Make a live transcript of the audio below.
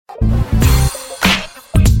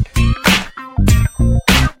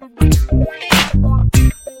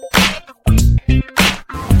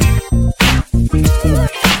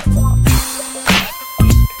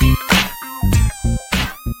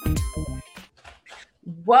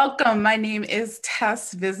Welcome. My name is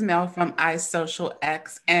Tess Vismel from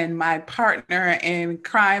iSocialX, and my partner in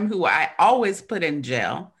crime, who I always put in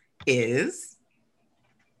jail, is.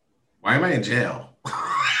 Why am I in jail?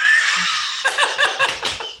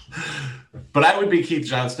 But I would be Keith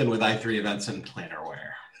Johnston with i3 Events and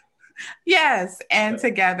Plannerware. Yes, and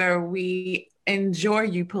together we enjoy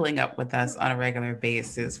you pulling up with us on a regular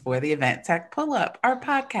basis for the EventTech Pull-Up, our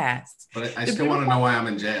podcast. But I still want to know why I'm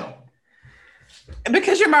in jail.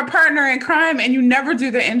 Because you're my partner in crime and you never do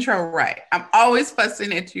the intro right. I'm always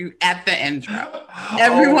fussing at you at the intro.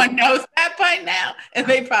 Everyone knows that by now, and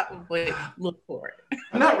they probably look for it.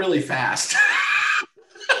 I'm not really fast.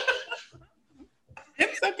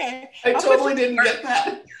 It's okay. I totally didn't get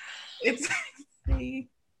that. It's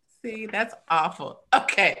see, that's awful.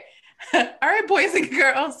 Okay. All right, boys and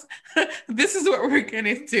girls, this is what we're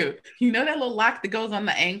gonna do. You know that little lock that goes on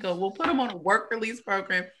the ankle? We'll put him on a work release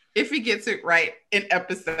program if he gets it right in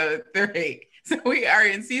episode 3. So we are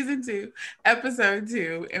in season 2, episode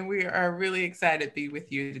 2, and we are really excited to be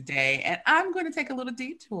with you today. And I'm going to take a little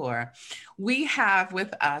detour. We have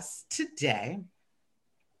with us today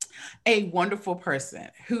a wonderful person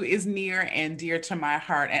who is near and dear to my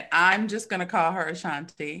heart. And I'm just going to call her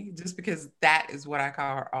Ashanti, just because that is what I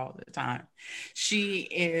call her all the time. She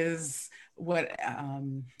is what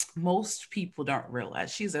most people don't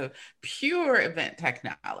realize. She's a pure event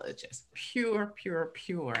technologist, pure.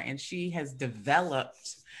 And she has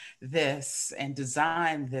developed this and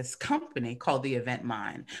designed this company called the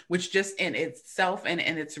EventMind, which just in itself and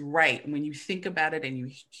it's right. When you think about it and you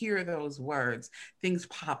hear those words, things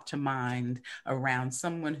pop to mind around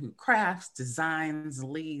someone who crafts, designs,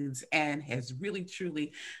 leads, and has really,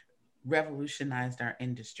 truly revolutionized our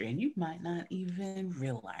industry. And you might not even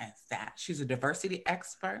realize that. She's a diversity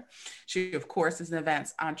expert. She, of course, is an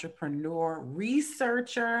events entrepreneur,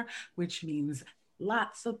 researcher, which means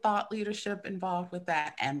lots of thought leadership involved with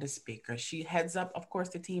that, and a speaker. She heads up, of course,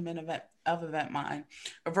 the team of EventMind,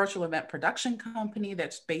 a virtual event production company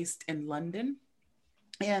that's based in London.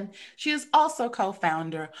 And she is also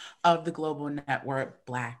co-founder of the global network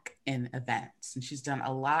Black in Events. And she's done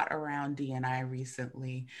a lot around D&I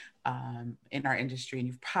recently in our industry. And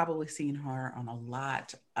you've probably seen her on a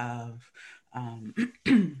lot of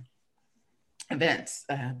events,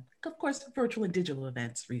 of course, virtual and digital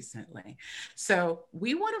events recently. So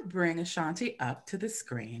we want to bring Ashanti up to the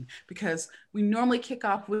screen because we normally kick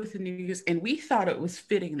off with the news, and we thought it was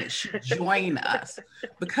fitting that she join us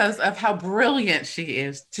because of how brilliant she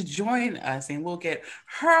is to join us, and we'll get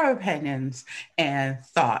her opinions and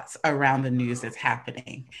thoughts around the news that's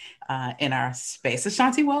happening in our space.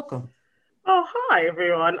 Ashanti, welcome. Oh, hi,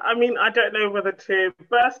 everyone. I mean, I don't know whether to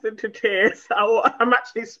burst into tears or I'm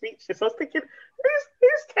actually speechless. I was thinking,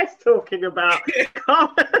 who's Tess talking about?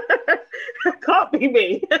 Can't be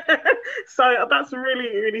me. So that's really,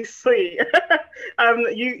 really sweet.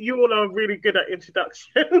 You all are really good at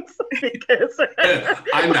introductions because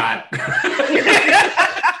I'm not.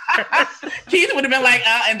 Keith would have been like,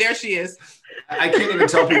 and there she is. I can't even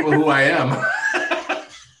tell people who I am.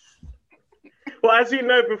 Well, as you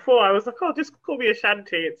know, before I was like, "Oh, just call me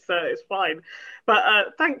Ashanti. It's fine."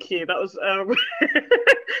 But thank you. That was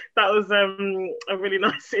a really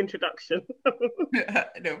nice introduction.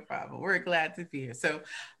 No problem. We're glad to be here. So,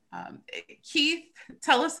 Keith,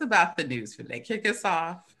 tell us about the news for today. Kick us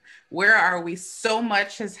off. Where are we? So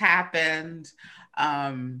much has happened.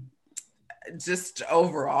 Just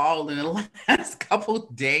overall in the last couple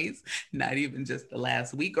of days, not even just the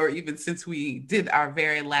last week, or even since we did our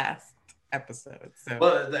very last episode. So.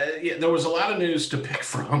 Well, there was a lot of news to pick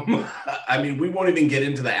from. I mean, we won't even get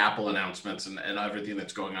into the Apple announcements and everything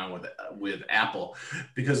that's going on with Apple,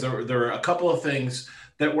 because there are a couple of things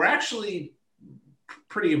that were actually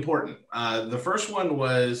pretty important. The first one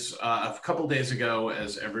was a couple of days ago,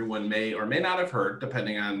 as everyone may or may not have heard,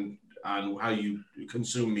 depending on how you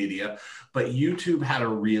consume media, but YouTube had a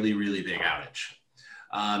really, really big outage.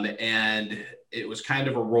 And it was kind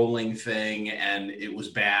of a rolling thing, and it was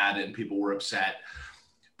bad, and people were upset.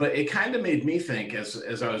 But it kind of made me think,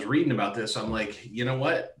 as I was reading about this, I'm like, you know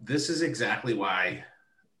what? This is exactly why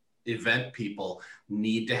event people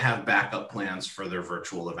need to have backup plans for their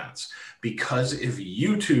virtual events. Because if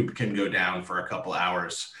YouTube can go down for a couple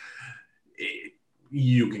hours,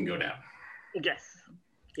 you can go down. Yes.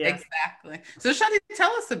 Yeah. Exactly. So Shanti,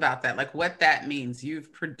 tell us about that, like what that means.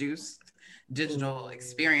 You've produced digital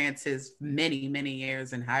experiences many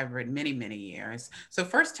years and hybrid many years. So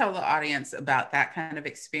first tell the audience about that kind of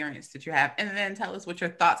experience that you have, and then tell us what your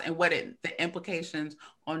thoughts and what the implications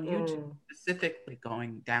on YouTube specifically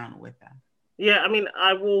going down with that. Yeah, I mean,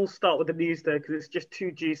 I will start with the news though, because it's just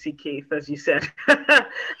too juicy, Keith, as you said.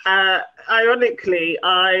 Ironically,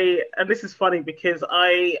 and this is funny because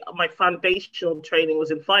my foundational training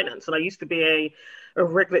was in finance, and I used to be a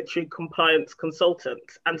regulatory compliance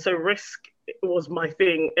consultant. And so risk was my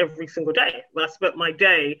thing every single day. I spent my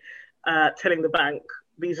day telling the bank,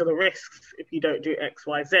 these are the risks if you don't do X,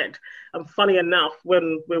 Y, Z. And funny enough,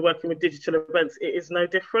 when we're working with digital events, it is no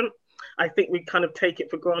different. I think we kind of take it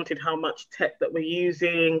for granted how much tech that we're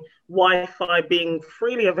using, Wi-Fi being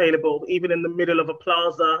freely available, even in the middle of a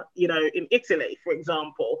plaza, in Italy, for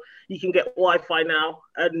example, you can get Wi-Fi now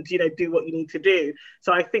and, do what you need to do.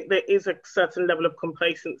 So I think there is a certain level of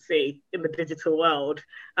complacency in the digital world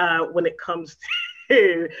when it comes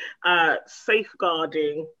to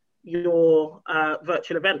safeguarding your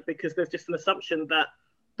virtual event, because there's just an assumption that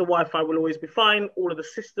the Wi-Fi will always be fine, all of the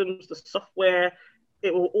systems, the software,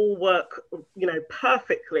 it will all work,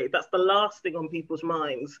 perfectly. That's the last thing on people's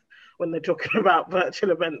minds when they're talking about virtual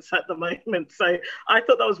events at the moment. So I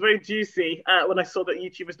thought that was very juicy when I saw that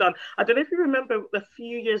YouTube was done. I don't know if you remember a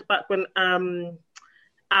few years back when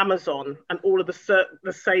Amazon and all of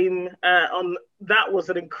the same on that was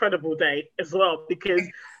an incredible day as well, because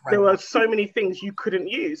there were so many things you couldn't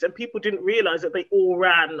use and people didn't realize that they all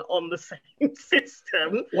ran on the same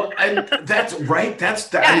system. Well, and that's right.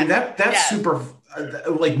 I mean, that's super.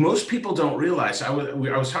 Like most people don't realize. I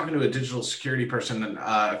was talking to a digital security person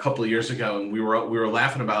a couple of years ago, and we were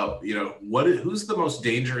laughing about who's the most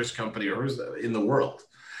dangerous company or who's in the world.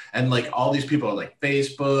 And like all these people are like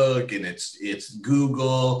Facebook and it's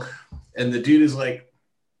Google, and the dude is like,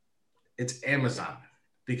 it's Amazon,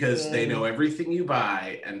 because they know everything you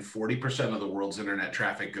buy, and 40% of the world's internet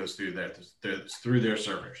traffic goes through their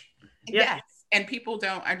servers. Yes, and people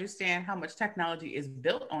don't understand how much technology is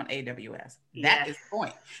built on AWS. That is the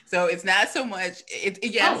point. So it's not so much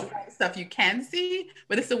it's stuff you can see,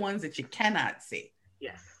 but it's the ones that you cannot see.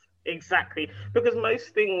 Yes. Exactly, because most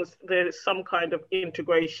things there's some kind of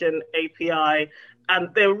integration API,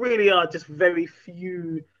 and there really are just very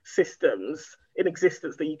few systems in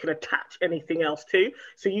existence that you can attach anything else to.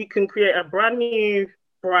 So you can create a brand new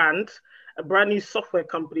brand, a brand new software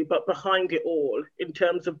company, but behind it all, in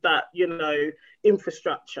terms of that,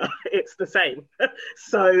 infrastructure, it's the same.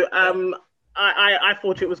 So I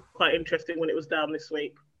thought it was quite interesting when it was down this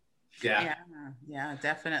week. Yeah,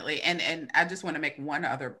 definitely. And I just want to make one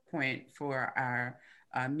other point for our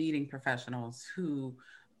meeting professionals who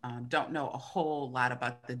don't know a whole lot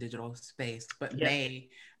about the digital space, but may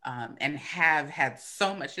and have had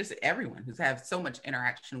so much, just everyone who's had so much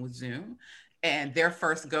interaction with Zoom. And their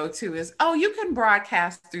first go-to is, oh, you can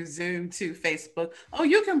broadcast through Zoom to Facebook. Oh,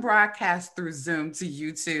 you can broadcast through Zoom to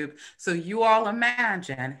YouTube. So you all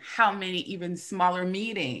imagine how many even smaller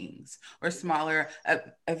meetings or smaller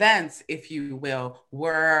events, if you will,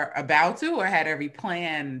 were about to or had every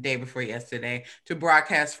plan day before yesterday to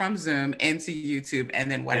broadcast from Zoom into YouTube,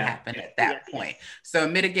 and then what happened at that point. So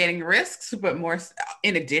mitigating risks, but more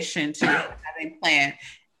in addition to having planned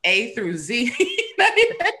A through Z, not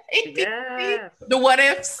even A through Z. The what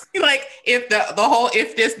ifs, like if the whole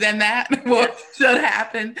if this then that should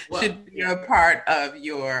happen, should be a part of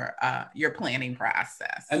your planning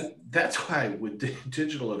process. And that's why with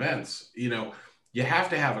digital events, you have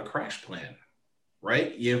to have a crash plan,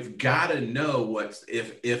 right? You've got to know what's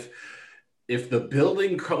if the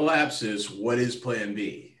building collapses, what is plan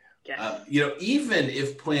B? Even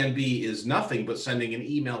if plan B is nothing but sending an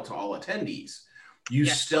email to all attendees, you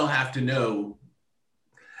still have to know,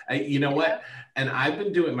 what? And I've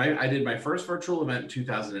been doing I did my first virtual event in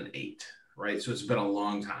 2008, right? So it's been a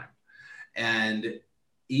long time. And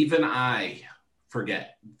even I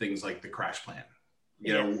forget things like the crash plan.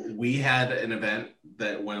 We had an event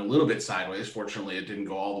that went a little bit sideways. Fortunately, it didn't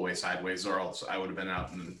go all the way sideways, or else I would have been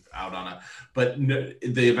out on but no,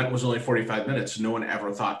 the event was only 45 minutes. No one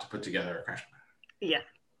ever thought to put together a crash plan.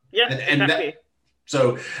 Exactly.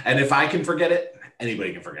 And if I can forget it,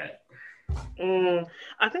 anybody can forget it.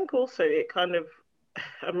 I think also it kind of,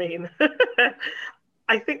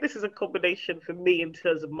 I think this is a combination for me in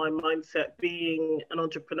terms of my mindset. Being an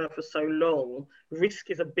entrepreneur for so long, risk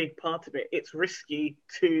is a big part of it. It's risky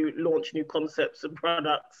to launch new concepts and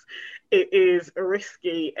products. It is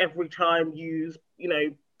risky every time you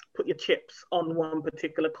put your chips on one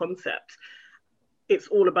particular concept. It's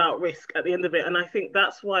all about risk at the end of it. And I think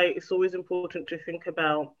that's why it's always important to think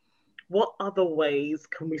about what other ways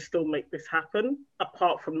can we still make this happen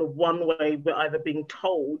apart from the one way we're either being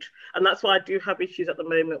told. And that's why I do have issues at the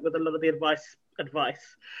moment with a lot of the advice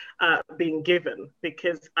being given,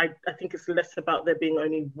 because I think it's less about there being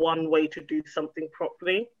only one way to do something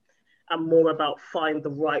properly. and more about find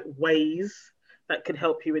the right ways that can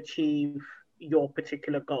help you achieve your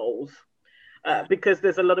particular goals. Because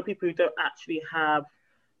there's a lot of people who don't actually have,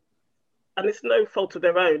 and it's no fault of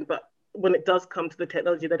their own, but when it does come to the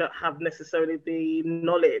technology, they don't have necessarily the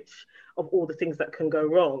knowledge of all the things that can go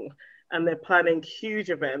wrong. And they're planning huge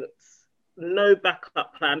events, no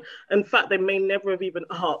backup plan. In fact, they may never have even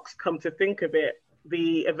asked, come to think of it,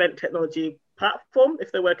 the event technology platform,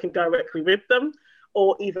 if they're working directly with them,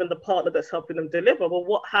 or even the partner that's helping them deliver. Well,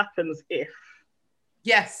 what happens if?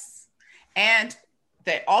 Yes. And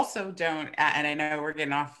they also don't, and I know we're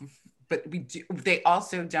getting off, but they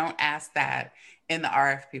also don't ask that in the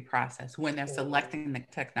RFP process when they're selecting the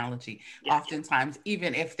technology. Yes. Oftentimes,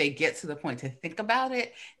 even if they get to the point to think about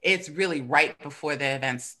it, it's really right before the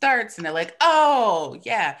event starts and they're like, oh,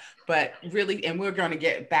 yeah. But really, and we're going to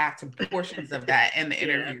get back to portions of that in the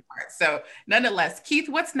interview part. So nonetheless, Keith,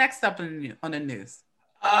 what's next up on the news?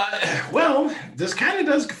 Well, this kind of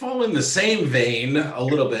does fall in the same vein a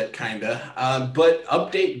little bit, but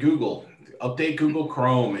update Google. Update Google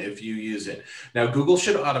Chrome if you use it. Now, Google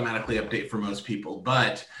should automatically update for most people,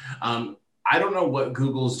 but I don't know what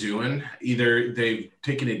Google's doing. Either they've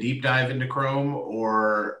taken a deep dive into Chrome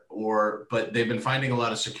but they've been finding a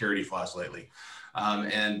lot of security flaws lately.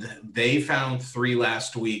 And they found 3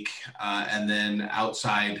 last week, and then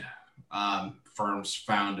outside firms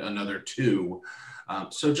found another 2.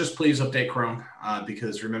 So just please update Chrome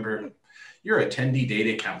because remember, your attendee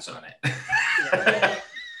data counts on it.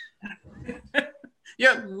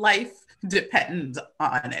 Your life depends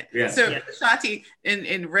on it. Yes. So, Ashanti,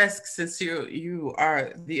 in risk, since you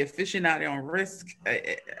are the aficionado on risk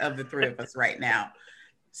of the 3 of us right now,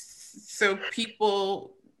 so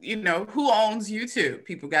people, who owns YouTube?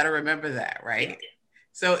 People got to remember that, right?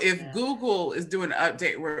 So if Google is doing an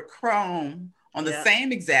update with Chrome on the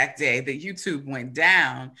same exact day that YouTube went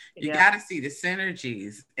down, you got to see the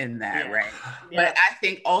synergies in that, right? But I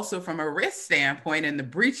think also from a risk standpoint and the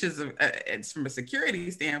breaches of, it's from a security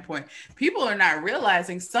standpoint, people are not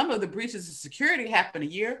realizing some of the breaches of security happened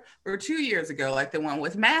 1 year or 2 years ago, like the one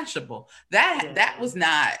with Mashable. That was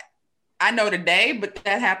not, I know today, but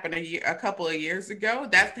that happened a couple of years ago.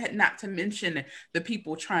 That's not to mention the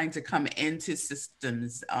people trying to come into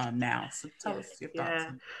systems now. So tell us your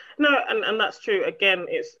thoughts. No, and that's true. Again,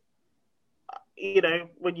 it's,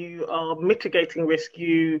 when you are mitigating risk,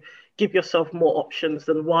 you give yourself more options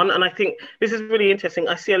than one. And I think this is really interesting.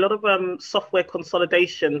 I see a lot of software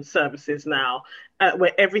consolidation services now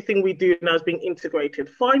where everything we do now is being integrated.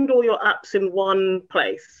 Find all your apps in one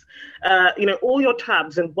place, all your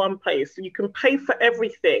tabs in one place. You can pay for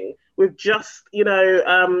everything with just,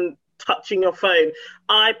 touching your phone.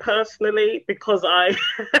 I personally, because I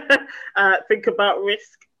think about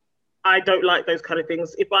risk, I don't like those kind of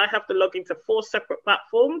things. If I have to log into 4 separate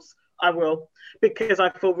platforms, I will, because I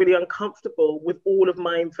feel really uncomfortable with all of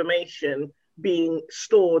my information being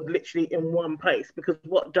stored literally in one place. Because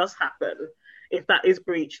what does happen if that is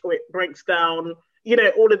breached or it breaks down,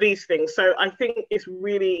 all of these things. So I think it's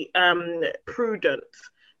really prudent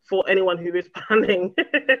for anyone who is planning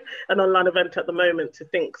an online event at the moment to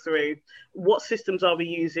think through what systems are we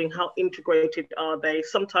using, how integrated are they?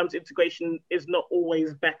 Sometimes integration is not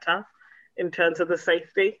always better in terms of the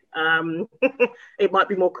safety. It might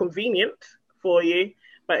be more convenient for you,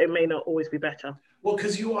 but it may not always be better. Well,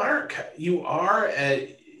 because you are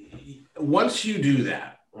once you do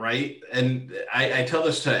that, right? And I tell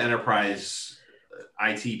this to enterprise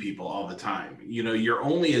IT people all the time, you're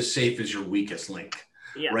only as safe as your weakest link.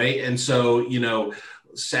 Yeah. Right. And so,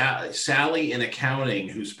 Sally in accounting,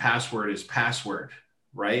 whose password is password,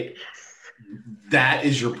 right? That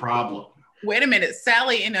is your problem. Wait a minute.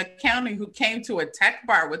 Sally in accounting, who came to a tech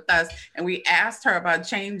bar with us and we asked her about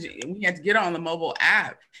changing, we had to get on the mobile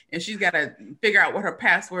app and she's got to figure out what her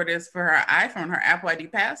password is for her iPhone, her Apple ID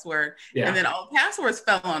password. Yeah. And then all passwords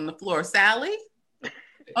fell on the floor. Sally,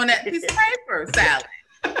 on that piece of paper,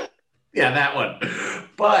 Sally. Yeah, that one.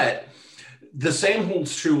 But the same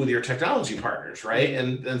holds true with your technology partners, right?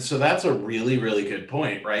 And so that's a really, really good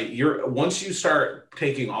point, right? Once you start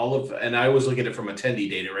taking and I always look at it from attendee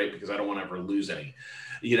data, right? Because I don't want to ever lose any.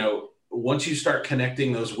 Once you start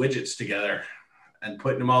connecting those widgets together and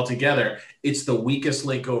putting them all together, it's the weakest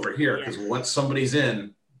link over here because once somebody's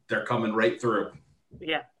in, they're coming right through.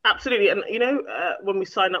 Yeah, absolutely. And when we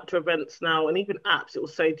sign up to events now and even apps, it will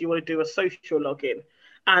say, do you want to do a social login?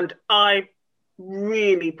 And I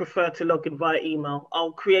really prefer to log in via email.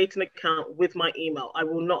 I'll create an account with my email. I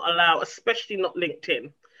will not allow, especially not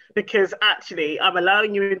LinkedIn, because actually I'm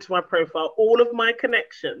allowing you into my profile, all of my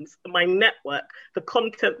connections, my network, the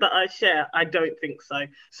content that I share. I don't think so.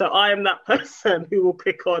 So I am that person who will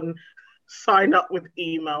click on sign up with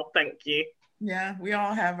email. Thank you. Yeah, we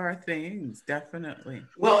all have our things, definitely.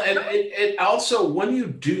 Well, and it also, when you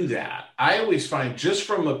do that, I always find, just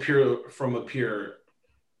from a pure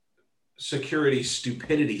security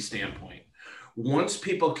stupidity standpoint, once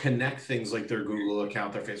people connect things like their Google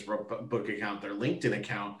account, their Facebook account, their LinkedIn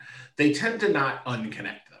account, they tend to not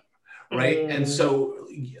unconnect them, right? And so,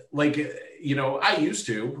 like, you know, I used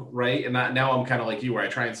to, right? And now I'm kind of like you, where I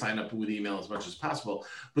try and sign up with email as much as possible.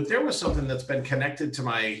 But there was something that's been connected to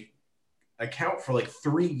my account for like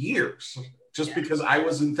 3 years, just because I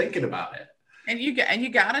wasn't thinking about it. And you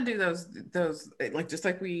got to do those like, just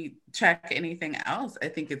like we check anything else. I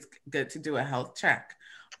think it's good to do a health check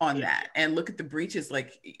on that and look at the breaches.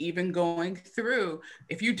 Like, even going through,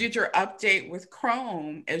 if you did your update with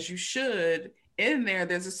Chrome as you should, in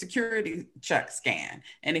there's a security check scan.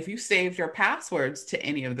 And if you saved your passwords to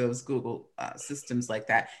any of those Google systems like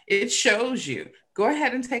that, it shows you. Go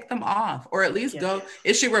ahead and take them off, or at least go.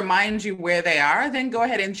 It should remind you where they are. Then go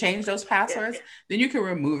ahead and change those passwords. Then you can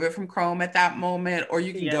remove it from Chrome at that moment, or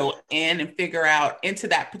you can go in and figure out into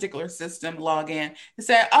that particular system, log in and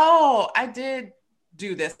say, oh, I did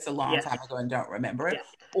do this a long time ago and don't remember it.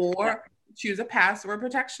 Or choose a password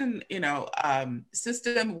protection,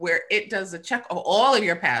 system where it does a check of all of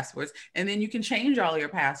your passwords, and then you can change all your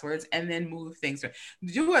passwords and then move things.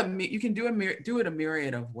 You can do it a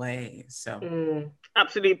myriad of ways. So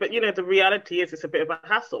absolutely, but the reality is it's a bit of a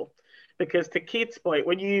hassle, because to Keith's point,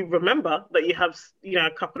 when you remember that you have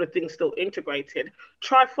a couple of things still integrated,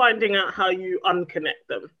 try finding out how you unconnect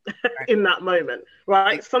them in that moment,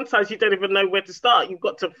 right? Sometimes you don't even know where to start. You've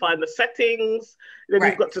got to find the settings, then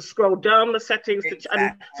you've got to scroll down the settings,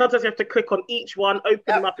 and sometimes you have to click on each one, open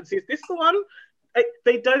them up and see, is this the one?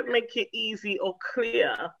 They don't make it easy or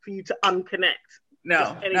clear for you to unconnect.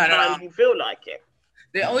 Anytime you feel like it.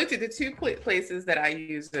 The two places that I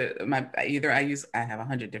use I have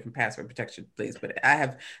 100 different password protection places, but I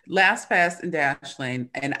have LastPass and Dashlane,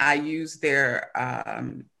 and I use their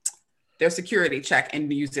security check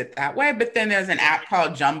and use it that way. But then there's an app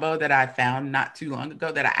called Jumbo that I found not too long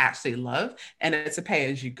ago that I actually love, and it's a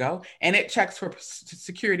pay-as-you-go, and it checks for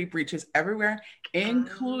security breaches everywhere,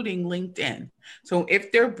 including LinkedIn. So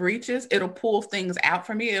if there are breaches, it'll pull things out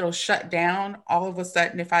for me. It'll shut down all of a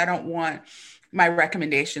sudden if I don't want my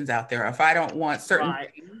recommendations out there. If I don't want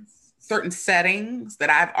certain settings that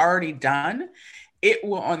I've already done, it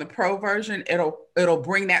will, on the pro version, it'll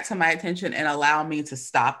bring that to my attention and allow me to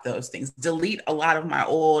stop those things. Delete a lot of my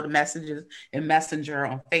old messages in Messenger,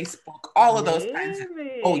 on Facebook, all of those kinds of.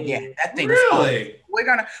 Oh yeah, that thing. Really?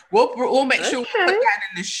 We'll make sure we put that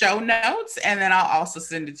in the show notes, and then I'll also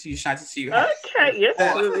send it to you, Shanti, so you have Okay, yes,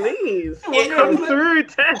 please. We'll come through,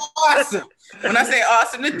 Tess. Awesome. When I say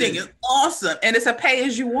awesome, the thing is awesome, and it's a pay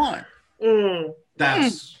as you want.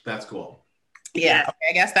 That's cool. Yeah. Okay,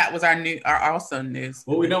 I guess that was our also news.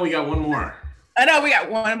 Well, we know we got one more. I know we got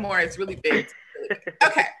one more. It's really big.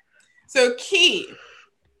 Okay. So Keith,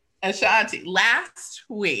 Ashanti, last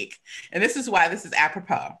week, and this is why this is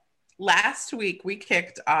apropos. Last week, we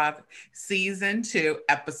kicked off season 2,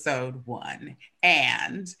 episode 1,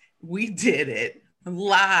 and we did it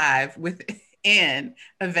live within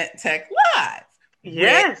EventTech Live.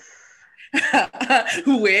 Yes.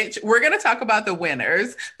 Which we're going to talk about the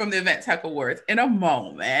winners from the EventTech Awards in a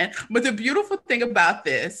moment. But the beautiful thing about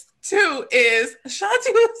this too is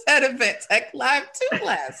Ashanti was at EventTech Live too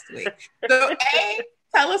last week. So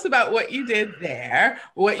tell us about what you did there,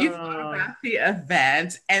 what you thought about the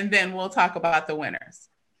event, and then we'll talk about the winners.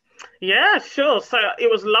 Yeah, sure. So it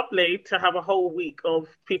was lovely to have a whole week of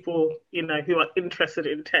people, who are interested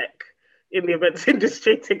in tech in the events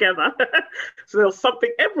industry together. So there was something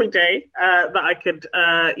every day that I could,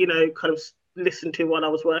 kind of listen to while I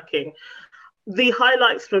was working. The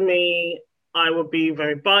highlights for me, I would be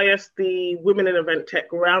very biased. The Women in Event Tech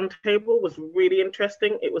Roundtable was really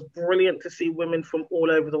interesting. It was brilliant to see women from all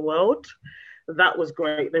over the world. That was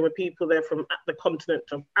great. There were people there from the continent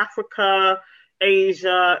of Africa,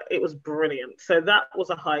 Asia. It was brilliant. So that was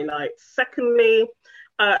a highlight. Secondly,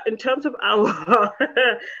 in terms of our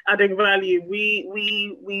adding value,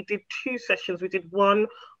 we did 2 sessions. We did one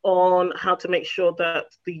on how to make sure that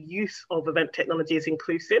the use of event technology is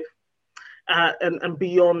inclusive and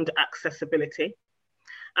beyond accessibility.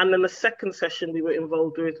 And then the second session we were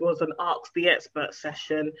involved with was an Ask the Expert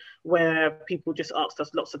session, where people just asked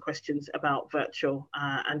us lots of questions about virtual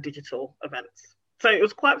and digital events. So it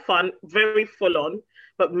was quite fun, very full on,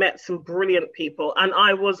 but met some brilliant people. And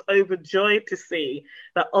I was overjoyed to see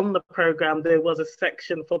that on the program, there was a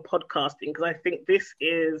section for podcasting, because I think this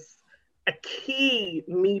is a key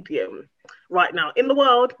medium right now in the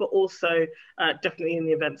world, but also definitely in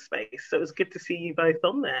the event space. So it was good to see you both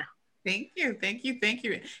on there. Thank you.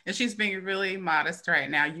 And she's being really modest right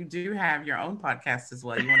now. You do have your own podcast as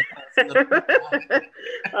well. You want to tell us a little bit about it?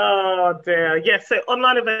 Oh dear. Yes. So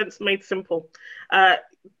online events made simple.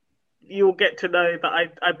 You'll get to know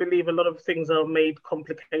that I believe a lot of things are made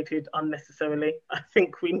complicated unnecessarily. I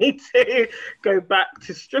think we need to go back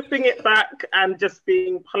to stripping it back and just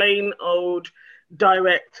being plain old,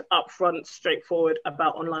 direct, upfront, straightforward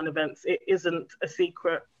about online events. It isn't a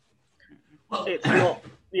secret. It's not,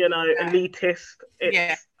 elitist.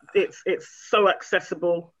 It's so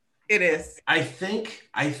accessible. It is. I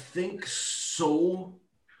think so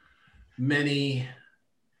many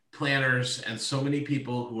planners and so many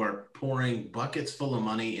people who are pouring buckets full of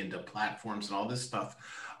money into platforms and all this stuff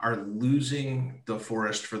are losing the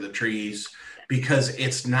forest for the trees, because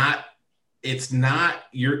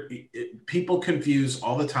people confuse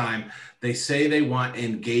all the time. They say they want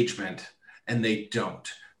engagement and they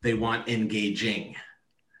don't. They want engaging,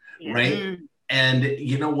 right? And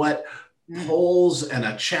you know what? Polls and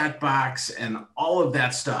a chat box and all of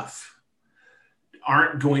that stuff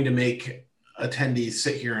aren't going to make attendees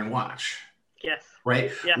sit here and watch. Yes.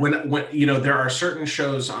 Right. Yeah. When there are certain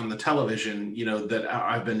shows on the television, that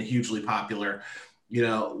have been hugely popular,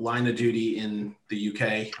 Line of Duty in the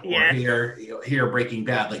UK, or here Breaking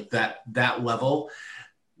Bad, like that level.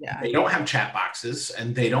 Yeah. They don't have chat boxes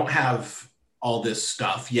and they don't have all this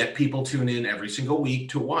stuff, yet people tune in every single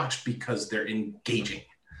week to watch because they're engaging.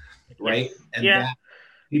 Right. And that,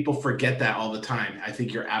 people forget that all the time. I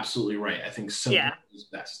think you're absolutely right. I think simple is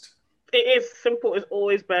best. It is. Simple is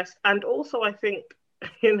always best. And also, I think,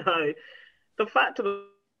 the fact of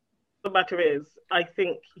the matter is, I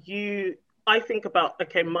think about,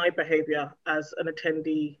 my behavior as an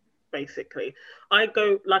attendee, basically. I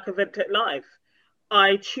go like EventTech Live.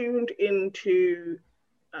 I tuned into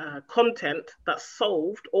content that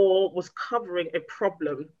solved or was covering a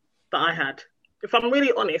problem that I had. If I'm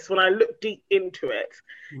really honest, when I look deep into it,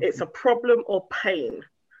 it's a problem or pain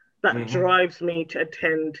that drives me to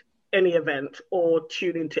attend any event or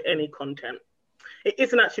tune into any content. It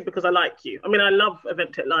isn't actually because I like you. I mean, I love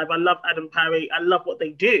EventTech Live. I love Adam Parry. I love what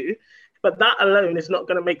they do, but that alone is not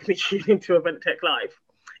going to make me tune into EventTech Live.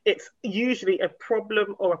 It's usually a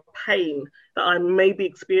problem or a pain that I may be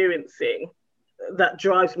experiencing that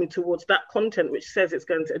drives me towards that content which says it's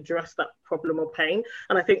going to address that problem or pain.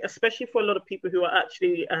 And I think especially for a lot of people who are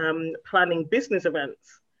actually planning business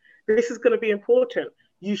events, this is going to be important.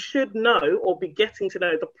 You should know or be getting to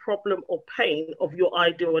know the problem or pain of your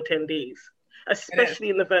ideal attendees, especially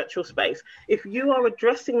in the virtual space. If you are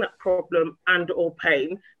addressing that problem and or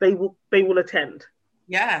pain, they will attend.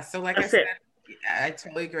 Yeah. So like I said, I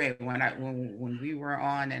totally agree. When we were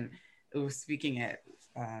on and we were speaking at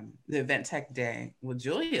the EventTech Day with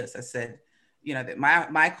Julius, I said, that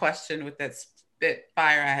my question with that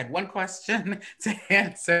Spitfire, I had one question to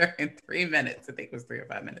answer in 3 minutes. I think it was 3 or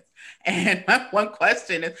 5 minutes. And my one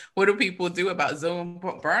question is, what do people do about Zoom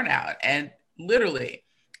burnout? And literally,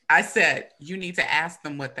 I said, you need to ask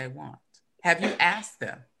them what they want. Have you asked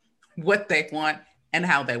them what they want and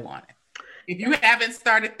how they want it? If you haven't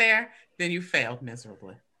started there, then you failed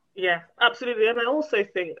miserably. Yeah, absolutely. And I also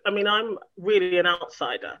think, I'm really an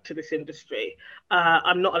outsider to this industry.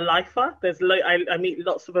 I'm not a lifer. I meet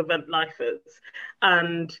lots of event lifers.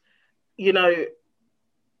 And,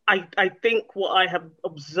 I think what I have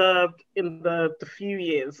observed in the few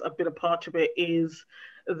years I've been a part of it is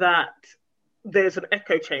that there's an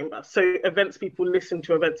echo chamber. So events people listen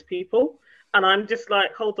to events people. And I'm just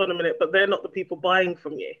like, hold on a minute, but they're not the people buying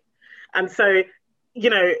from you. And so,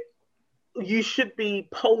 you should be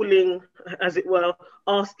polling, as it were,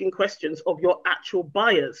 asking questions of your actual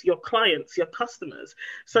buyers, your clients, your customers.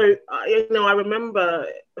 So, I remember,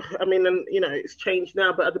 it's changed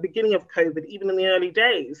now, but at the beginning of COVID, even in the early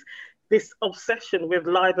days, this obsession with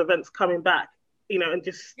live events coming back, and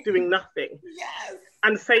just doing nothing. Yes.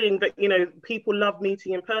 And saying that, people love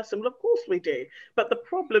meeting in person. Well, of course we do. But the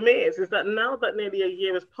problem is that now that nearly a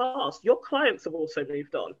year has passed, your clients have also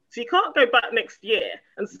moved on. So you can't go back next year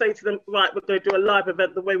and say to them, right, we're going to do a live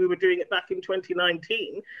event the way we were doing it back in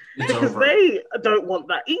 2019. Because they don't want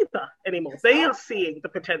that either anymore. They are seeing the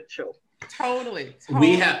potential. Totally.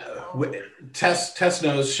 We have Tess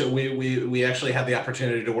knows. We actually had the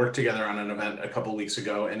opportunity to work together on an event a couple of weeks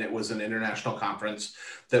ago, and it was an international conference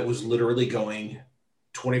that was literally going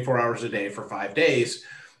 24 hours a day for 5 days.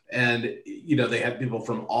 And, they had people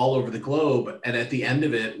from all over the globe. And at the end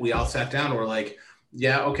of it, we all sat down and we're like,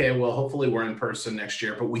 yeah, okay, well, hopefully we're in person next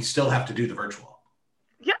year, but we still have to do the virtual.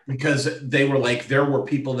 Yeah. Because they were like, there were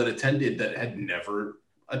people that attended that had never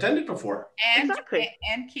attended before. And, Exactly.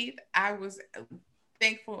 and Keith, I was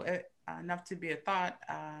thankful enough to be a part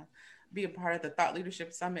of the Thought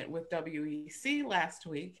Leadership Summit with WEC last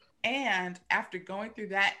week. And after going through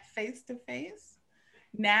that face to face,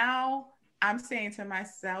 now I'm saying to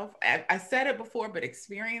myself, I said it before, but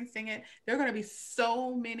experiencing it, there are going to be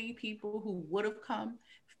so many people who would have come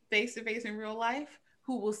face to face in real life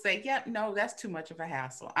who will say, yep, no, that's too much of a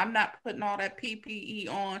hassle. I'm not putting all that PPE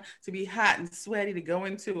on to be hot and sweaty to go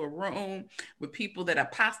into a room with people that are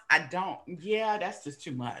I don't. Yeah, that's just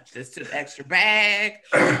too much. That's too extra bag.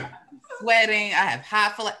 Sweating. I have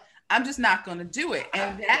hot flash. I'm just not going to do it.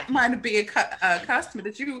 And that might be a customer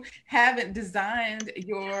that you haven't designed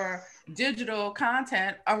your digital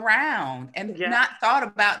content around and not thought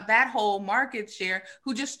about that whole market share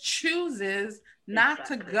who just chooses not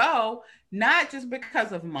to go, not just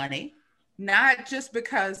because of money, not just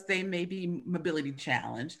because they may be mobility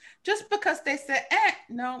challenged, just because they said,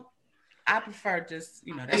 no, I prefer just,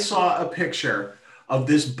 I saw a picture of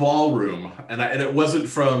this ballroom and it wasn't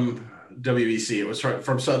from WEC, it was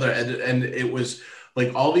from Southern, and it was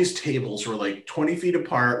like all these tables were like 20 feet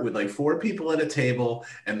apart with like 4 people at a table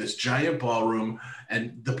and this giant ballroom.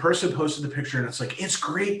 And the person posted the picture and it's like, it's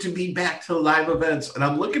great to be back to live events. And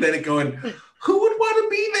I'm looking at it going, who would want to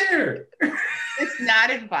be there? It's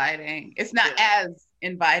not inviting. It's not as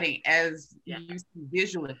inviting as you see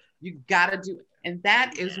visually. You got to do it. And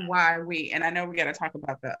that is why and I know we got to talk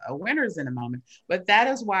about the winners in a moment, but that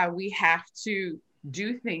is why we have to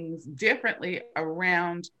do things differently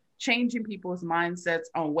around changing people's mindsets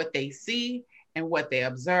on what they see and what they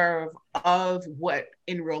observe of what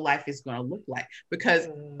in real life is going to look like. Because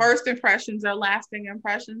first impressions are lasting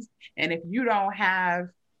impressions. And if you don't have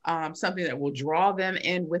something that will draw them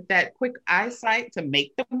in with that quick eyesight to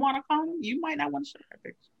make them want to come, you might not want to share that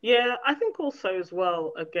picture. Yeah, I think also as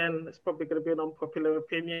well, again, it's probably going to be an unpopular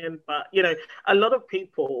opinion, but, a lot of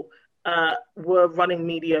people were running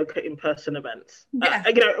mediocre in-person events. We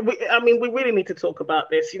really need to talk about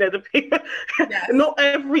this. The people, not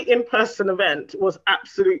every in-person event was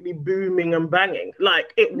absolutely booming and banging.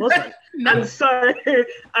 Like it wasn't. No. And so,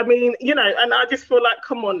 and I just feel like,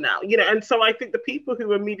 come on now, and so I think the people who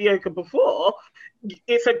were mediocre before,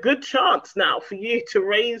 it's a good chance now for you to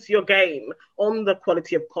raise your game on the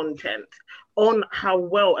quality of content, on how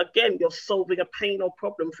well, again, you're solving a pain or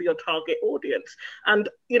problem for your target audience. And,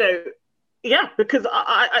 because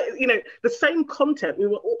the same content, we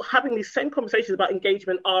were all having these same conversations about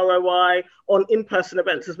engagement, ROI on in-person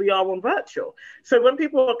events as we are on virtual. So when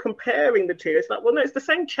people are comparing the two, it's like, well, no, it's the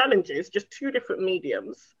same challenges, just 2 different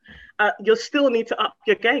mediums. You still need to up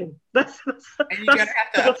your game. That's and you're going to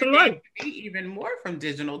have to up your game even more from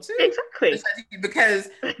digital too. Exactly. Because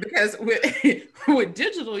with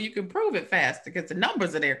digital, you can prove it faster because the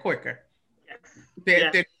numbers are there quicker.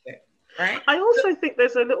 They're right. I also think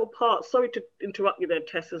there's a little part, sorry to interrupt you there,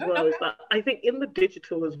 Tess, as well, is that I think in the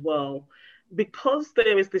digital as well, because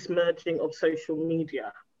there is this merging of social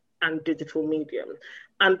media and digital medium,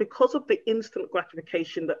 and because of the instant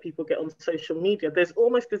gratification that people get on social media, there's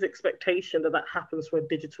almost this expectation that happens for a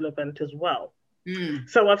digital event as well.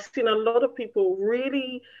 So I've seen a lot of people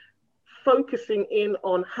really focusing in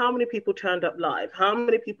on how many people turned up live, how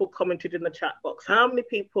many people commented in the chat box, how many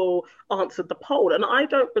people answered the poll. And I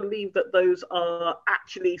don't believe that those are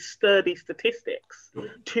actually sturdy statistics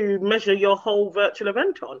to measure your whole virtual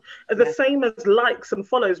event on. The same as likes and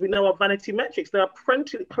follows, we know are vanity metrics. There are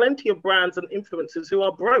plenty of brands and influencers who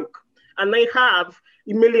are broke and they have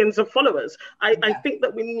millions of followers. I think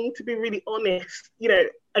that we need to be really honest,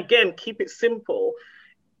 again, keep it simple.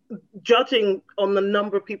 Judging on the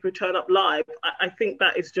number of people who turn up live, I think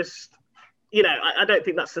that is just, I don't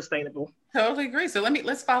think that's sustainable. Totally agree. So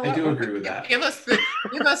let's follow up. I do agree with that. Give us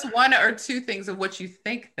 1 or 2 things of what you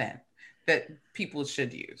think then that people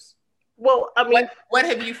should use. Well, I mean, what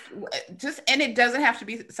have you and it doesn't have to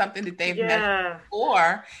be something that they've measured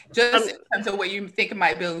before, just in terms of what you think it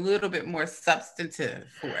might be a little bit more substantive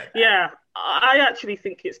for it. Yeah, I actually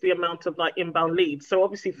think it's the amount of inbound leads. So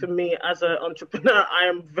obviously for me as an entrepreneur, I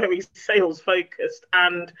am very sales focused.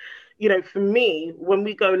 And, for me, when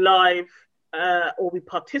we go live or we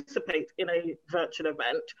participate in a virtual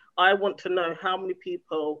event, I want to know how many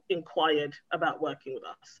people inquired about working with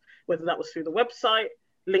us, whether that was through the website,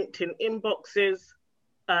 LinkedIn inboxes,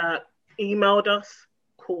 emailed us,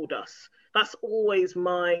 called us. That's always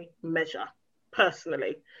my measure,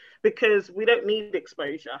 personally, because we don't need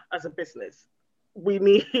exposure as a business. We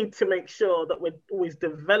need to make sure that we're always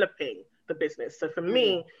developing the business. So for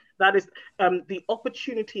me, that is the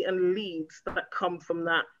opportunity and leads that come from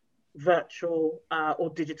that virtual or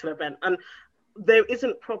digital event. And there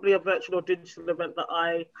isn't probably a virtual or digital event that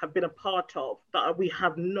I have been a part of that we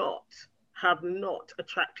have not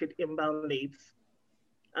attracted inbound leads.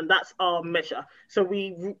 And that's our measure. So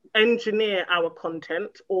we engineer our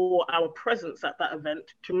content or our presence at that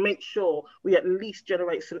event to make sure we at least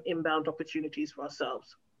generate some inbound opportunities for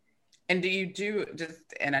ourselves. And do you do just,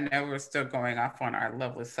 and I know we're still going off on our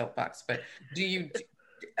lovely soapbox, but do you,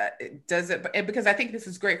 does it, because I think this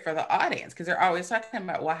is great for the audience, because they're always talking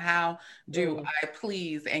about, well, how do I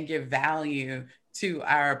please and give value to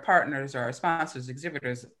our partners or our sponsors,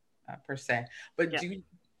 exhibitors per se, but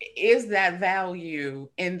is that value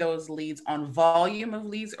in those leads on volume of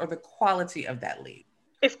leads or the quality of that lead?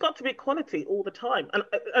 It's got to be quality all the time.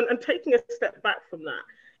 And taking a step back from that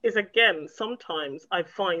is, again, sometimes I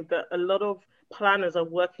find that a lot of planners are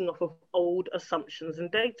working off of old assumptions and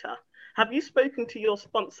data. Have you spoken to your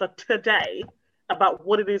sponsor today about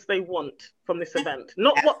what it is they want from this event?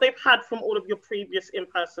 Not what they've had from all of your previous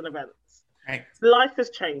in-person events. Right. Life has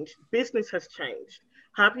changed. Business has changed.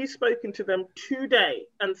 Have you spoken to them today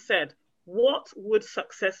and said, what would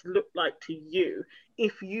success look like to you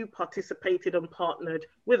if you participated and partnered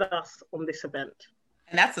with us on this event?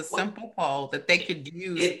 And that's a simple poll that they could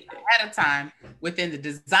use ahead of time within the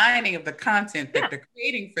designing of the content that they're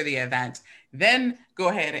creating for the event. Then go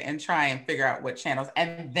ahead and try and figure out what channels.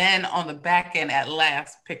 And then on the back end, at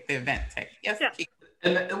last, pick the event tech. Yes, Keith.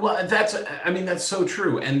 And well, that's so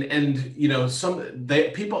true. And you know,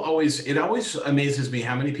 it always amazes me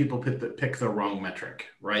how many people pick the wrong metric,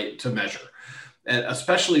 right, to measure, and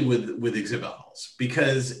especially with exhibit halls,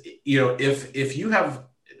 because you know, if you have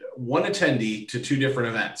one attendee to two different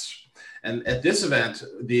events, and at this event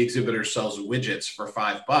the exhibitor sells widgets for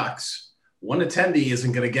 $5, one attendee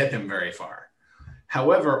isn't going to get him very far.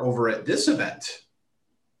 However, over at this event,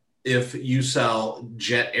 if you sell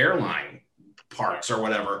jet airline parts or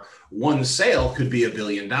whatever, one sale could be $1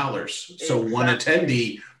 billion. So one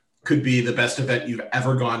attendee could be the best event you've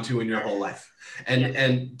ever gone to in your whole life.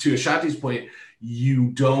 And to Ashanti's point,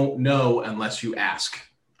 you don't know unless you ask.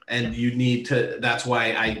 And you need to, that's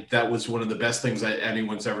why that was one of the best things that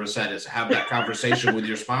anyone's ever said, is have that conversation with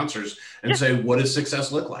your sponsors and say, what does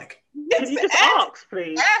success look like? Can you just ask,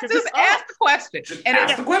 please? Just ask the question. And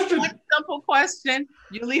ask the question. One simple question.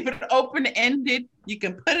 You leave it open-ended. You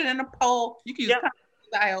can put it in a poll. You can use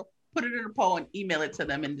style, put it in a poll and email it to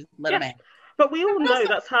them and just let them ask. But we all know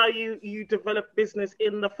that's how you develop business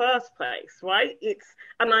in the first place, right?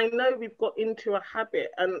 And I know we've got into a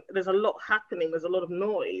habit, and there's a lot happening, there's a lot of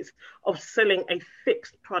noise of selling a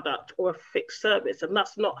fixed product or a fixed service. And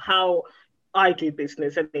that's not how I do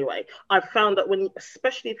business anyway. I've found that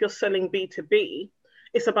especially if you're selling B2B,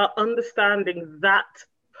 it's about understanding that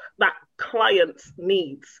client's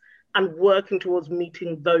needs and working towards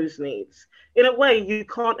meeting those needs. In a way, you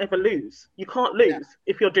can't ever lose. You can't lose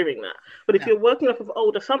if you're doing that. But if you're working off of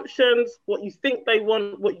old assumptions, what you think they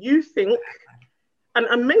want, what you think,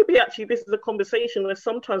 and maybe actually this is a conversation where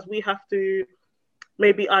sometimes we have to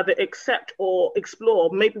maybe either accept or explore,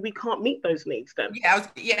 maybe we can't meet those needs then. And I was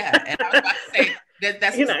about to say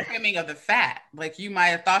that's the trimming of the fat. Like you might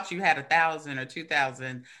have thought you had 1,000 or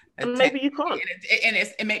 2,000. And maybe you can't.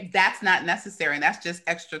 That's not necessary. And that's just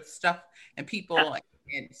extra stuff and people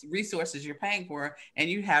and resources you're paying for. And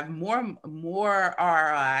you have more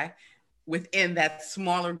ROI within that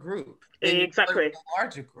smaller group. Exactly. The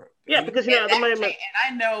larger group. Yeah, because at the moment, and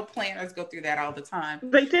I know planners go through that all the time.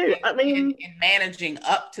 They do. I mean, in managing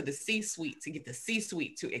up to the C-suite to get the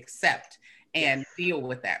C-suite to accept and deal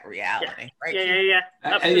with that reality, right? Yeah,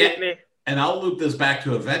 absolutely. And I'll loop this back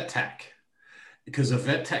to EventTech, because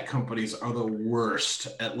EventTech companies are the worst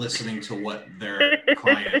at listening to what their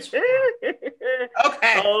clients want.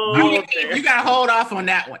 Okay, you got to hold off on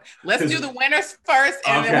that one. Let's do the winners first,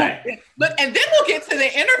 and then we'll get to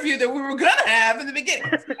the interview that we were gonna have in the beginning.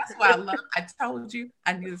 So that's why I told you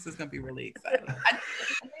I knew this was gonna be really exciting.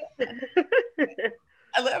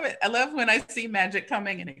 I love it. I love when I see magic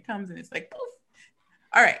coming and it comes and it's like poof.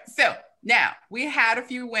 All right, so now we had a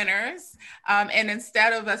few winners, and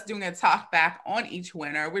instead of us doing a talk back on each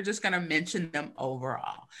winner, we're just going to mention them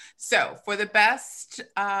overall. So for the best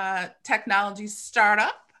technology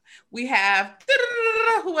startup, we have,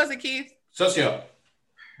 who was it, Keith? Socio.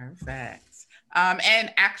 Perfect.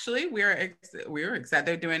 And actually, we were excited.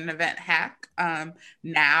 They're doing an event hack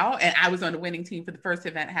now, and I was on the winning team for the first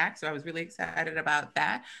event hack, so I was really excited about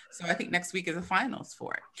that. So I think next week is the finals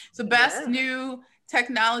for it. So best new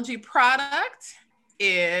technology product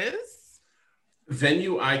is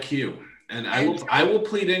Venue IQ, and I will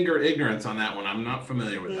plead ignorance on that one. I'm not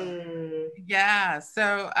familiar with them. Yeah.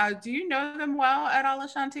 So do you know them well at all,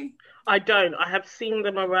 Ashanti? I don't. I have seen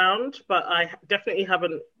them around, but I definitely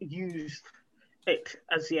haven't used it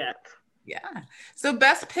as yet. Yeah. So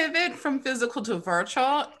best pivot from physical to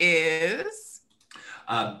virtual is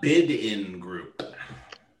Bid in group.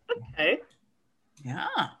 Okay. yeah.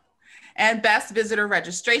 And best visitor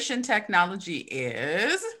registration technology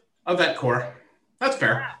is EventCore. That's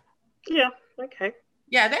fair. Yeah. Okay.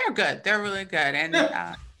 yeah, they're good. They're really good. And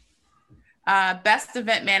Yeah. best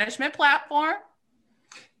event management platform.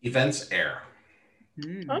 Events Air.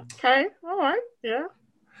 Okay. All right. Yeah.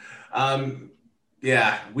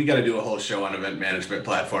 Yeah, we got to do a whole show on event management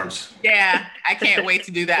platforms. Yeah, I can't wait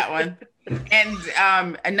to do that one. And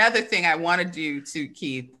another thing I want to do too,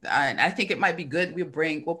 Keith, and I think it might be good,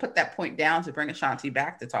 we'll put that point down to bring Ashanti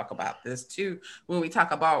back to talk about this too, when we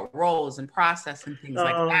talk about roles and process and things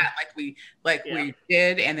like that, we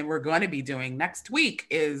did, and then we're going to be doing next week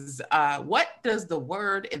is what does the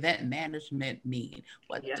word event management mean?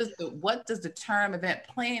 What does the term event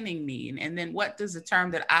planning mean? And then what does the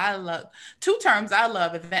term that I love, two terms I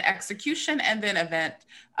love, event execution and then event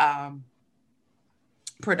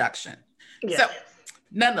production. Yes. So,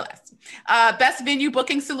 nonetheless, best venue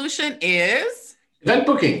booking solution is Event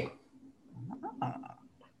booking.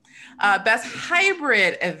 Best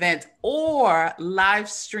hybrid event or live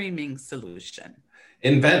streaming solution.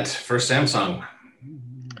 Invent for Samsung.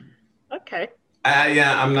 Okay.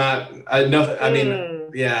 Yeah, I'm not. No, I mean,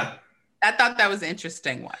 yeah. I thought that was an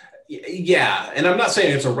interesting one. Yeah, and I'm not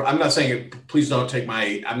saying I'm not saying please don't take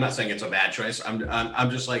my. I'm not saying it's a bad choice. I'm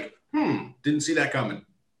just like, didn't see that coming.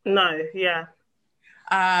 No. Yeah.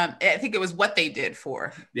 I think it was what they did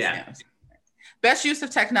for. Yeah. Best use of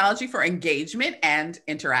technology for engagement and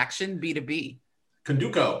interaction, B2B.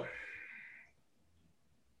 Conduco.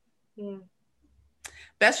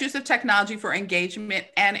 Best use of technology for engagement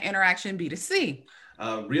and interaction, B2C.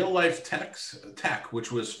 Real life tech,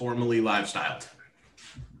 which was formerly Livestyled.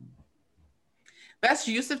 Best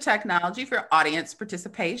use of technology for audience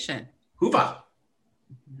participation. Hoova.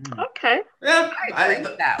 Okay. Yeah, I agree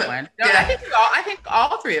with that one. No, Yeah. I think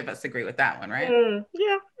all three of us agree with that one, right?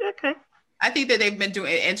 Yeah. Okay. I think that they've been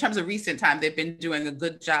doing, in terms of recent time, they've been doing a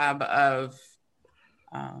good job of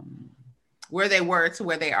where they were to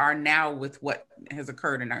where they are now with what has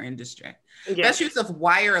occurred in our industry. Yes. Best use of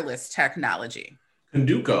wireless technology.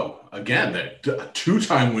 Conduco, again, a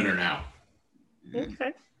two-time winner now.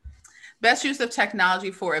 Okay. Best use of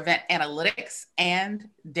technology for event analytics and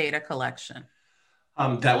data collection.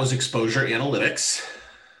 That was Exposure Analytics.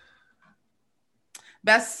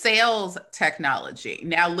 Best sales technology.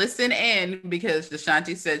 Now listen in because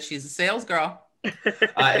Ashanti said she's a sales girl.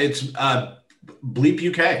 It's Bleep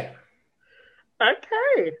UK.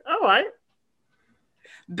 Okay. All right.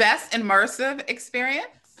 Best immersive experience.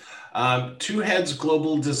 Two Heads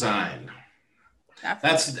Global Design.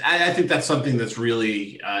 I think that's something that's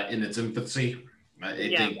really in its infancy. But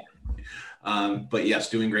yes,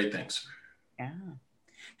 doing great things. Yeah.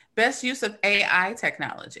 Best use of AI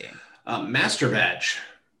technology. Master Badge.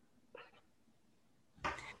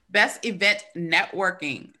 Best event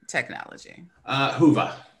networking technology.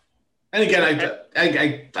 Hoova. And again,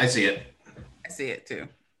 I see it. I see it too.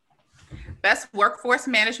 Best workforce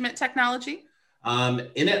management technology.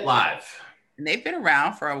 Init Live. And they've been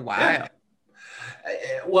around for a while. Yeah.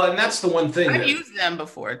 Well, and that's the one thing. I've used them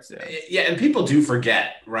before too. Yeah, and people do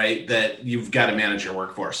forget, right, that you've got to manage your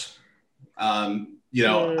workforce.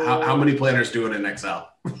 How many planners do it in Excel?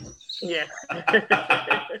 Yeah.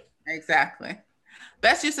 Exactly.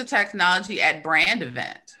 Best use of technology at brand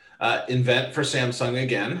event. Invent for Samsung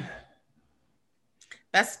again.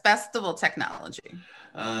 Best festival technology.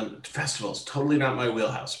 Festivals, totally not my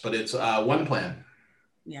wheelhouse, but it's OnePlan.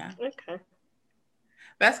 Yeah. Okay.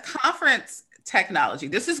 Best conference technology.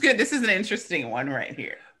 This is good. This is an interesting one right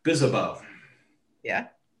here. Bizzabo. Yeah.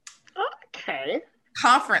 Okay.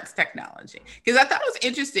 Conference technology. Because I thought it was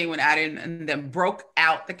interesting when Adam and them broke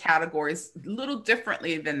out the categories a little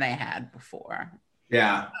differently than they had before.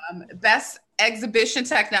 Yeah. Best exhibition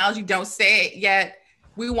technology. Don't say it yet.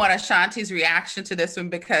 We want Ashanti's reaction to this one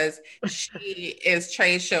because she is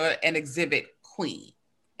trade show and exhibit queen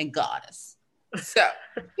and goddess. So,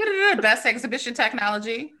 best exhibition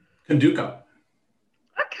technology. Conduco.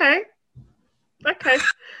 Okay.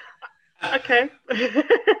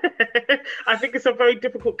 I think it's a very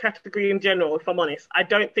difficult category in general, if I'm honest. I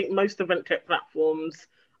don't think most event tech platforms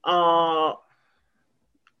are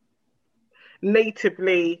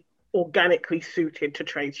natively, organically suited to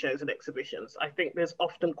trade shows and exhibitions. I think there's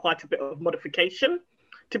often quite a bit of modification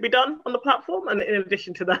to be done on the platform. And in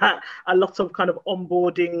addition to that, a lot of kind of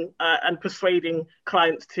onboarding and persuading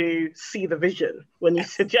clients to see the vision when you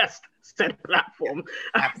suggest said platform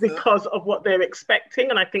because of what they're expecting.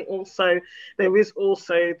 And I think also there is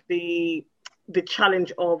also the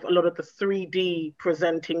challenge of a lot of the 3D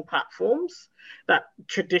presenting platforms that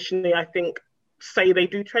traditionally, I think, say they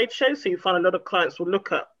do trade shows. So you find a lot of clients will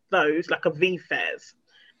look at those like a V-Fairs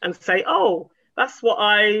and say, oh, that's what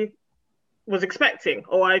I was expecting,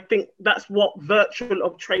 or I think that's what virtual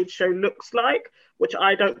of trade show looks like, which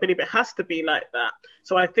I don't believe it has to be like that.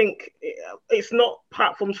 So I think it's not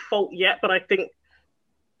platform's fault yet, but I think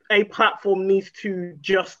a platform needs to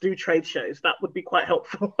just do trade shows. That would be quite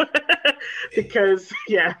helpful because,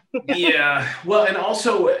 yeah. Yeah. Well, and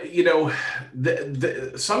also, you know,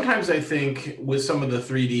 sometimes I think with some of the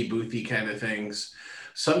 3D boothy kind of things,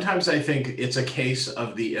 sometimes I think it's a case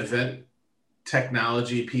of the event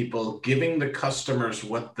technology people giving the customers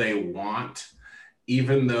what they want,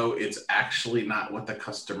 even though it's actually not what the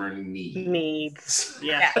customer needs.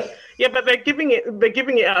 Yeah. But they're giving it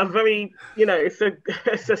a very, you know, it's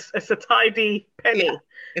a tidy penny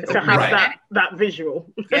to have that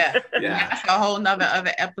visual. Yeah. That's a whole nother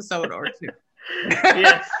other episode or two.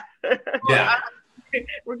 Yes. Yeah.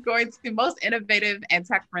 We're going to most innovative and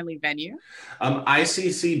tech-friendly venue.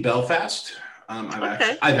 ICC Belfast.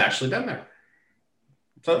 I've actually been there.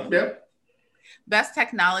 So, yeah. Best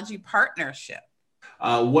technology partnership.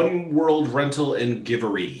 One World Rental and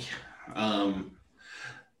Givery. Don't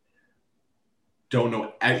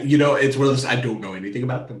know. You know, it's one of those, I don't know anything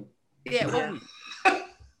about them. Yeah.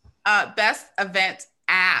 Best event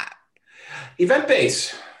app.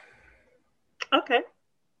 EventBase. Okay.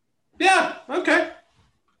 Yeah. Okay.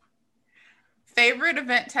 Favorite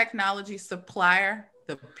event technology supplier,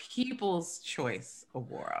 the People's Choice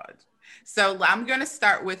Award. So I'm going to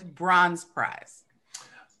start with bronze prize.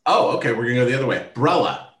 Oh, okay. We're going to go the other way.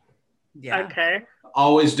 Brella. Yeah. Okay.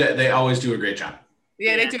 They always do a great job.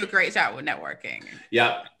 Yeah, they do a great job with networking.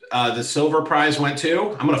 Yep. The silver prize went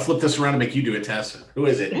to, I'm going to flip this around and make you do it, Tess. Who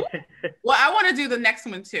is it? Well, I want to do the next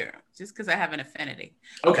one too, just because I have an affinity.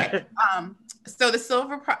 Okay. So the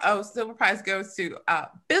silver prize goes to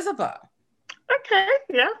Bizaba. Okay.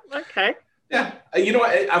 Yeah. Okay. Yeah. You know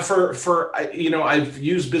what? I've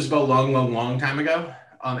used Bizbo long time ago.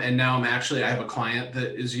 And now I have a client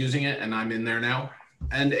that is using it and I'm in there now.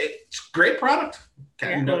 And it's a great product.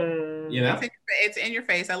 Okay. You know? It's in your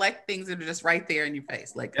face. I like things that are just right there in your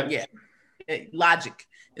face. Like, logic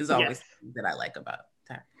is always that I like about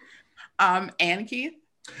that. And Keith?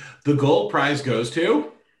 The gold prize goes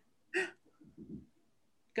to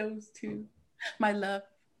my love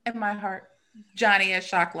and my heart. Johnny at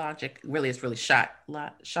Shock Logic. Really, it's really Shock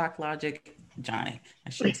Logic. Johnny. I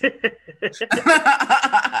should say. So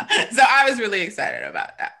I was really excited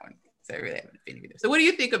about that one. So I really have an affinity with it. So what do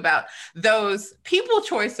you think about those People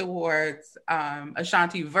Choice Awards,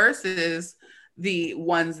 Ashanti, versus the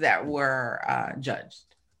ones that were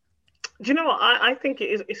judged? Do you know what? I think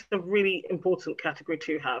it's a really important category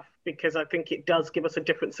to have because I think it does give us a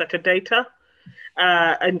different set of data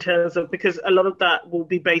in terms of, because a lot of that will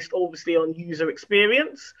be based obviously on user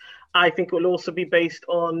experience. I think it will also be based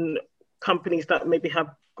on companies that maybe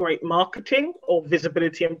have great marketing or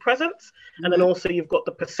visibility and presence. Mm-hmm. And then also you've got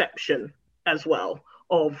the perception as well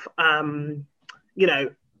of,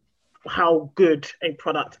 how good a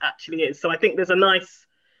product actually is. So I think there's a nice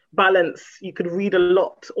balance. You could read a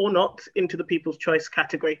lot or not into the People's Choice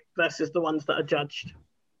category versus the ones that are judged.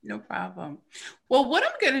 No problem. Well, what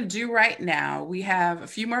I'm going to do right now, we have a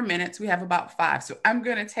few more minutes. We have about 5. So I'm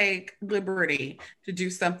going to take liberty to do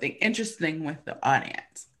something interesting with the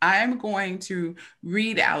audience. I'm going to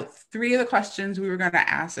read out 3 of the questions we were going to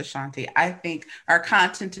ask Ashanti. I think our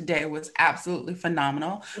content today was absolutely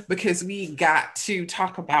phenomenal because we got to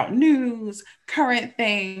talk about news, current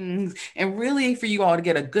things, and really for you all to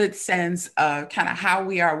get a good sense of kind of how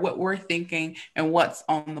we are, what we're thinking, and what's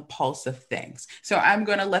on the pulse of things. So I'm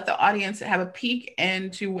going to let the audience have a peek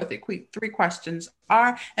into what the 3 questions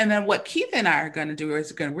are. And then what Keith and I are going to do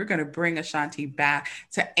is we're going to bring Ashanti back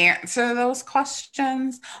to answer those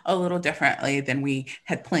questions a little differently than we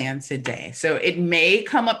had planned today. So it may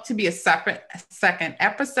come up to be a separate second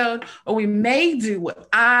episode, or we may do what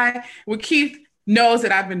Keith knows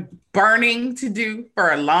that I've been burning to do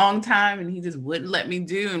for a long time and he just wouldn't let me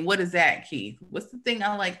do. And what is that, Keith? What's the thing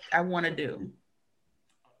I want to do?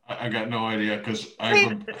 I got no idea because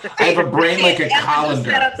I have a brain like a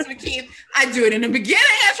colander. Setups with Keith. I do it in the beginning.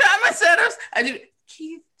 I try my setups. I do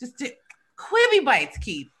Keith. Just do Quibi bites,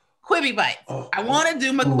 Keith. Quibi bites. I want to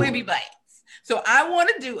do my Quibi bites. So I want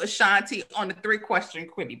to do Ashanti on the 3-question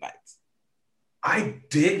Quibi bites. I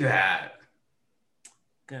dig that.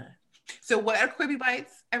 Good. So what are Quibi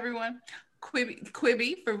Bites, everyone?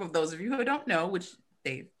 Quibi, for those of you who don't know, which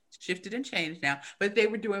they've shifted and changed now, but they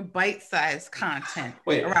were doing bite-sized content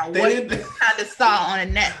around what you kind of saw on a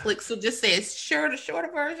Netflix. So just say it's the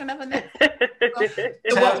shorter version of a Netflix.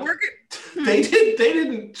 So what we're they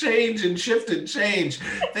didn't change and shift and change.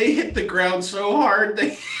 They hit the ground so hard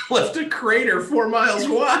they left a crater 4 miles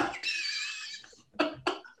wide.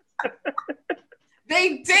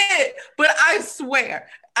 They did, but I swear,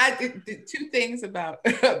 the two things about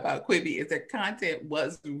Quibi is their content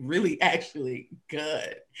was really actually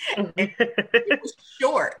good. It was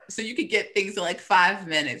short, so you could get things in like 5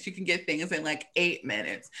 minutes. You can get things in like 8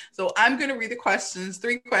 minutes. So I'm going to read the questions,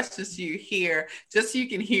 3 questions to you here, just so you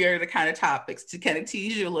can hear the kind of topics to kind of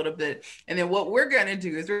tease you a little bit. And then what we're going to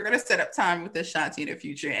do is we're going to set up time with Ashanti in the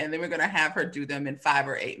future, and then we're going to have her do them in 5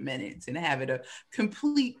 or 8 minutes and have it a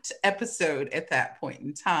complete episode at that point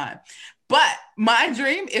in time. But my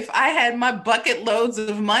dream, if I had my bucket loads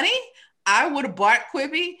of money, I would have bought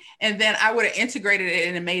Quibi and then I would have integrated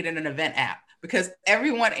it and made it an event app, because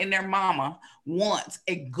everyone and their mama wants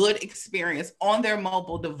a good experience on their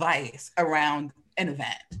mobile device around an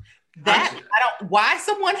event. Why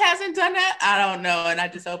someone hasn't done that, I don't know. And I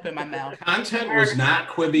just opened my mouth. Content was not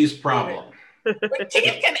Quibi's problem. But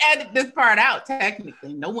Tigger can edit this part out.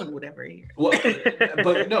 Technically, no one would ever hear. Well,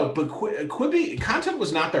 but Quibi content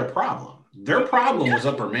was not their problem. Their problem was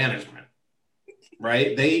upper management,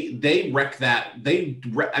 right? They wrecked that.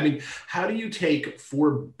 I mean, how do you take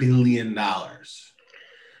 $4 billion,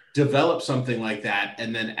 develop something like that,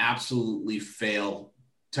 and then absolutely fail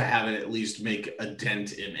to have it at least make a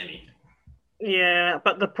dent in anything? Yeah,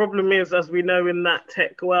 but the problem is, as we know in that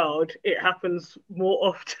tech world, it happens more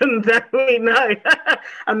often than we know.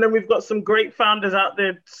 And then we've got some great founders out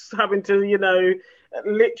there having to,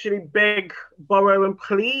 literally beg, borrow, and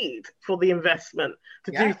plead for the investment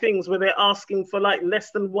to do things where they're asking for like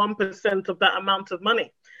less than 1% of that amount of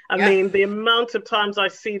money. I mean, the amount of times I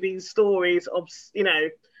see these stories of,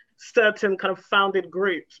 certain kind of founded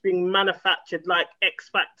groups being manufactured, like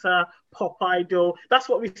X Factor, Pop Idol. That's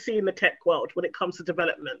what we see in the tech world when it comes to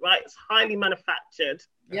development, right? It's highly manufactured.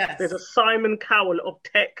 Yes. There's a Simon Cowell of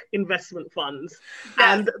tech investment funds.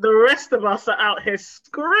 Yes. And the rest of us are out here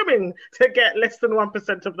screaming to get less than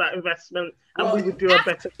 1% of that investment. And we would do a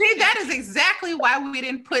better. See, that is exactly why we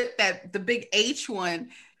didn't put the big H one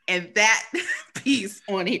and that piece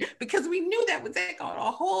on here, because we knew that would take on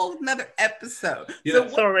a whole nother episode.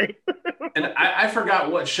 Sorry. And I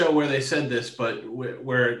forgot what show where they said this, but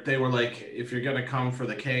where they were like, if you're going to come for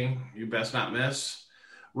the king, you best not miss,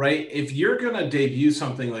 right? If you're going to debut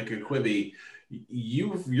something like a Quibi,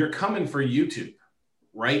 you're coming for YouTube,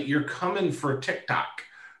 right? You're coming for TikTok.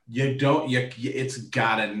 It's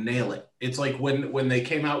gotta nail it. It's like when they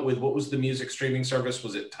came out with, what was the music streaming service?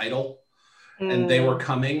 Was it Tidal? And they were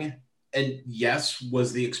coming, and yes,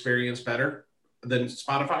 was the experience better than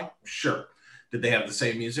Spotify? Sure. Did they have the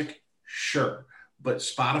same music? Sure. But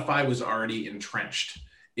Spotify was already entrenched.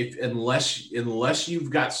 Unless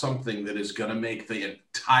you've got something that is going to make the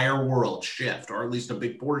entire world shift, or at least a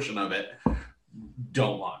big portion of it,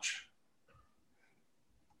 don't launch.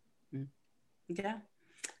 Yeah.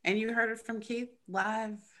 And you heard it from Keith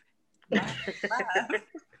live.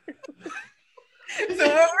 So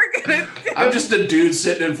what we're gonna do? I'm just a dude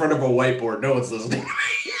sitting in front of a whiteboard. No one's listening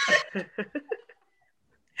to me.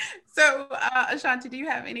 So, Ashanti, do you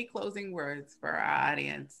have any closing words for our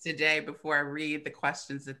audience today before I read the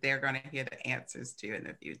questions that they're going to hear the answers to in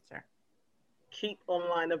the future? Keep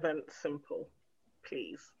online events simple,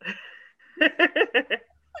 please.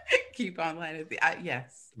 Keep online.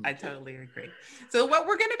 Yes, I totally agree. So what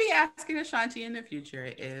we're going to be asking Ashanti in the future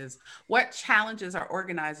is, what challenges are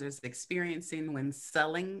organizers experiencing when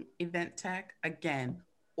selling event tech? Again,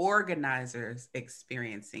 organizers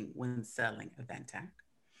experiencing when selling event tech.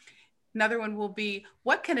 Another one will be,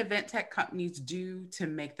 what can event tech companies do to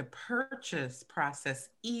make the purchase process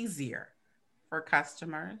easier for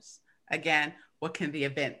customers? Again, what can the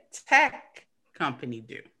event tech company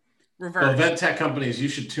do? Reverse. Well, event tech companies, you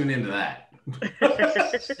should tune into that.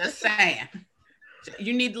 Just saying.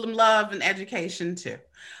 You need love and education too.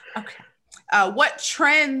 Okay. What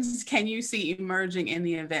trends can you see emerging in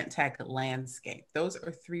the event tech landscape? Those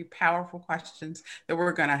are 3 powerful questions that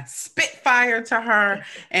we're going to spit fire to her.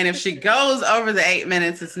 And if she goes over the 8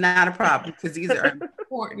 minutes, it's not a problem, because these are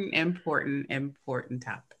important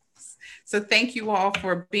topics. So thank you all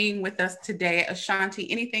for being with us today.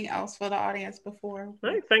 Ashanti, anything else for the audience before?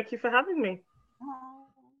 No, thank you for having me. Oh.